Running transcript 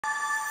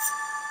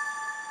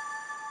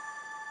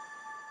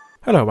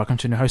Hello, welcome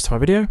to a new HostiFi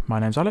video.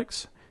 My name's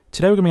Alex.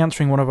 Today we're going to be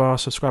answering one of our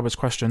subscribers'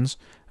 questions.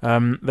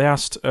 They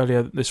asked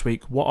earlier this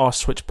week, what are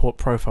switch port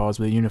profiles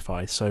with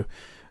UniFi? So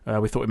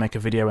we thought we'd make a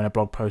video and a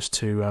blog post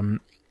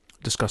to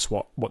discuss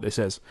what this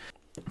is.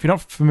 If you're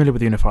not familiar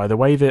with UniFi, the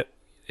way that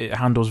it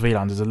handles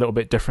VLANs is a little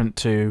bit different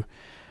to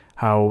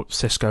how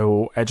Cisco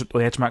or the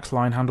EdgeMax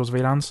line handles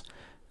VLANs.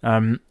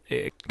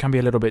 It can be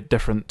a little bit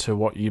different to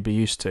what you'd be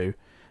used to.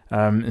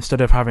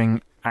 Instead of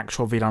having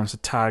actual VLANs to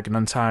tag and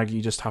untag, you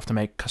just have to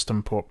make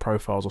custom port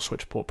profiles or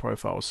switch port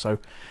profiles. So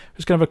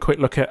just going to have a quick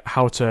look at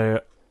how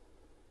to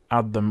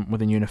add them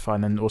within UniFi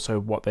and then also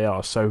what they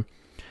are. So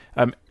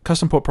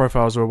custom port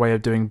profiles are a way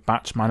of doing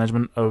batch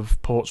management of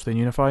ports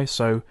within UniFi.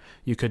 So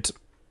you could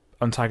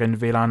untag a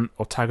VLAN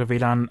or tag a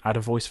VLAN, add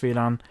a voice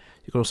VLAN.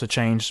 You could also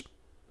change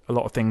a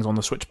lot of things on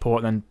the switch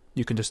port, and then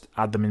you can just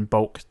add them in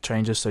bulk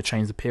changes. So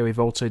change the PoE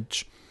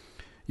voltage.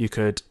 You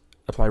could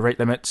apply rate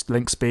limits,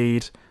 link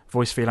speed,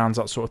 voice VLANs,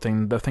 that sort of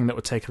thing. The thing that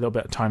would take a little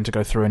bit of time to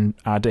go through and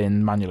add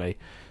in manually.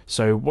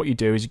 So what you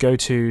do is you go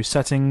to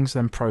settings,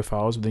 then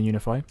profiles within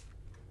UniFi.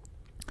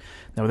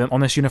 Now on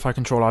this UniFi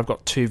controller, I've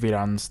got two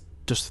VLANs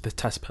just for the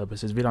test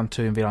purposes, VLAN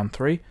 2 and VLAN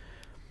 3.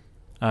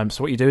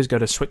 So what you do is go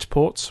to switch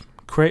ports,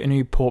 create a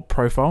new port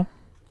profile.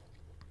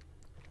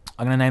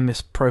 I'm going to name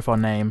this profile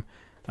name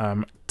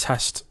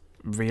test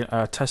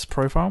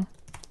profile.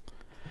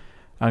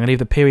 I'm going to leave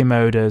the PoE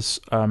mode as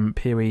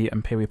PoE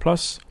and PoE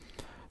plus.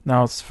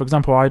 Now, for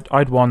example,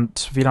 I'd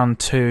want VLAN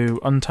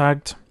 2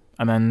 untagged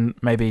and then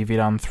maybe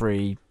VLAN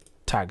 3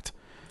 tagged.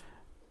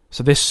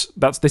 So this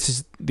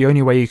is the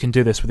only way you can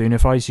do this with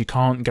UniFi. Is you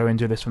can't go and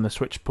do this from the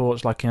switch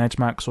ports like in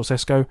EdgeMax or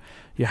Cisco.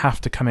 You have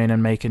to come in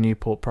and make a new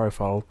port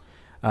profile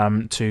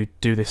to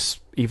do this,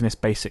 even this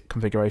basic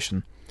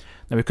configuration.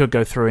 Now we could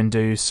go through and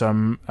do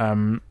some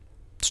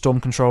storm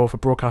control for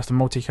broadcast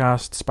and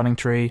multicast, spanning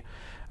tree,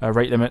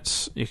 rate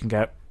limits. You can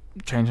get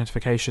change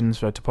notifications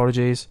for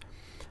topologies.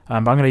 But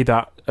I'm going to leave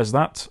that as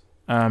that.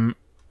 And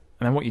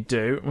then what you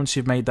do, once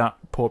you've made that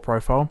port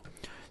profile,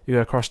 you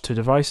go across to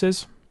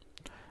devices.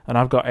 And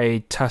I've got a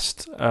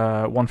test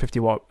 150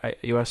 watt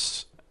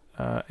US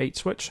 8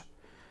 switch.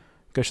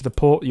 Go to the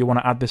port you want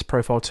to add this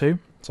profile to.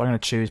 So I'm going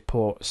to choose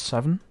port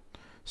 7.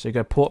 So you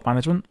go port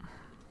management.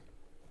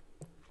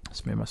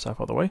 Let's move myself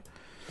out of the way.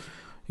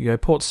 You go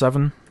port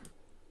 7.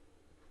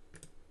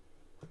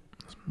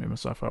 Let's move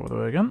myself out of the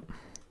way again.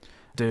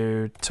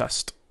 Do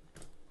test.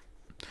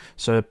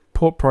 So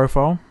port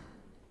profile.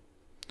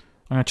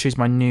 I'm going to choose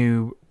my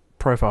new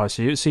profile.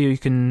 So what you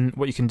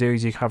can do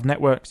is you have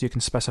networks. You can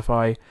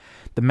specify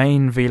the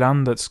main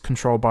VLAN that's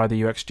controlled by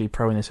the UXG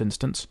Pro in this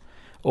instance,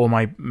 or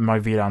my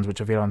VLANs, which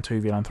are VLAN 2,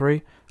 VLAN 3,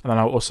 and then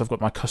I also have got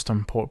my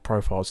custom port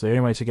profile. So the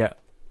only way to get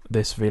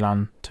this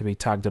VLAN to be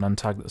tagged and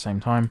untagged at the same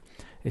time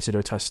is to do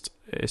a test.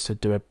 Is to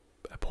do a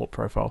port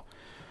profile.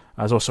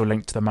 There's also a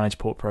link to the manage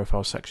port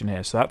profile section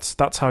here. So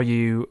that's how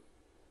you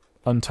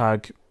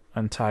untag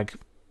and tag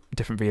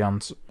different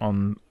VLANs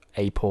on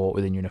a port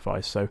within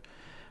UniFi. So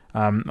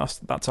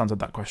that's answered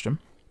that question.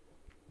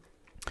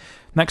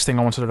 Next thing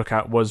I wanted to look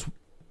at was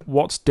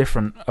what's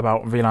different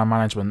about VLAN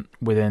management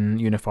within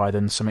UniFi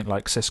than something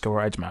like Cisco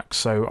or EdgeMax.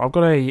 So I've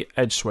got a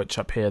edge switch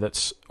up here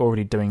that's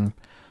already doing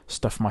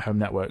stuff for my home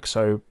network.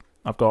 So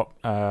I've got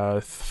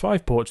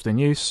 5 ports within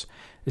use.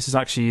 This is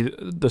actually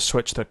the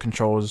switch that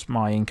controls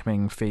my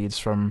incoming feeds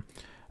from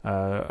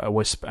a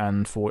WISP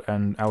and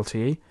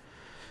LTE.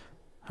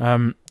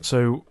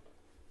 So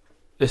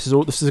this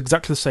is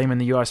exactly the same in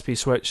the USB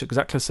switch,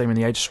 exactly the same in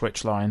the edge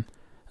switch line.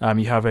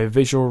 You have a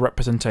visual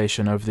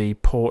representation of the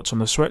ports on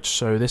the switch.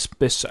 So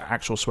this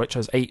actual switch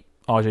has 8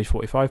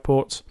 RJ45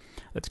 ports.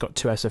 It's got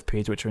 2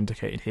 SFPs, which are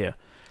indicated here.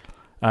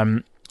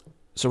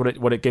 So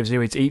what it gives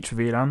you is each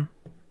VLAN,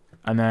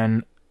 and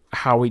then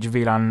how each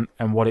VLAN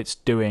and what it's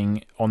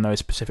doing on those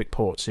specific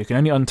ports. So you can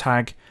only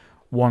untag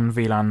one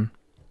VLAN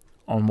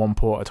on one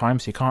port at a time.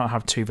 So you can't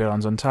have 2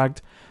 VLANs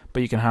untagged,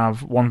 but you can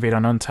have one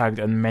VLAN untagged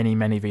and many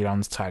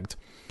VLANs tagged.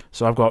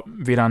 So I've got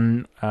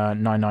VLAN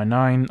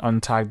 999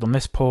 untagged on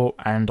this port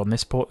and on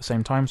this port at the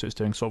same time, so it's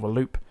doing sort of a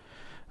loop.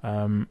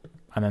 And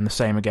then the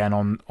same again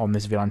on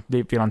this VLAN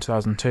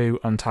 2002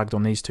 untagged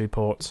on these 2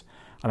 ports.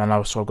 And then I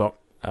also got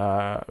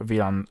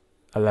VLAN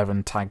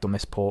 11 tagged on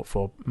this port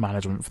for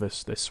management for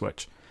this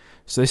switch.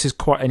 So this is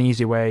quite an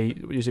easy way.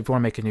 If you want to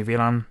make a new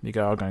VLAN, you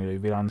go, I'm going to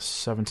do VLAN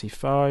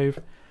 75,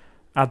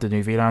 add the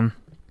new VLAN.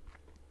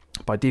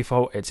 By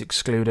default, it's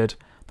excluded.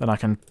 Then I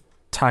can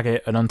tag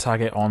it and untag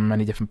it on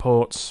many different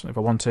ports if I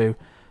want to.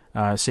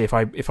 See if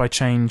I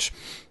change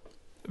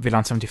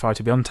VLAN 75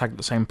 to be untagged at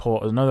the same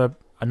port as another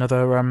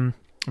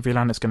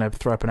VLAN, it's going to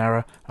throw up an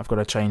error. I've got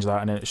to change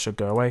that and it should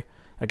go away.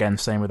 Again,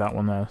 same with that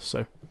one there. So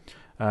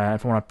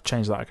if I want to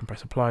change that, I can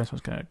press apply. So I'm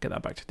just going to get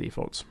that back to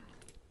defaults.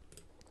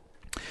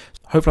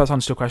 Hopefully that's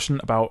answered your question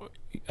about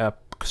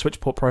switch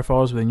port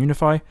profiles within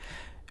UniFi.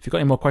 If you've got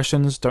any more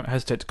questions, don't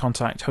hesitate to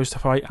contact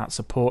HostiFi at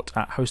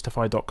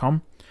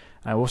support@hostify.com.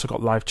 We've also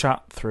got live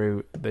chat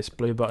through this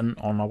blue button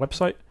on our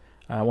website.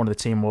 One of the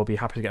team will be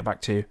happy to get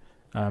back to you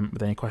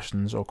with any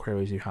questions or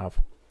queries you have.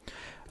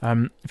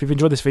 If you've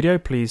enjoyed this video,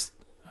 please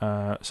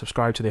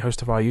subscribe to the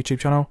HostiFi YouTube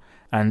channel,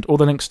 and all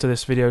the links to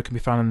this video can be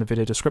found in the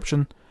video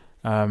description.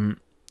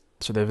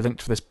 So the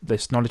link for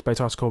this knowledge base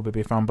article will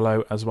be found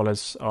below, as well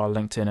as our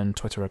LinkedIn and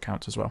Twitter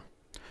accounts as well.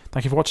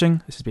 Thank you for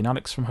watching. This has been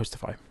Alex from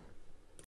HostiFi.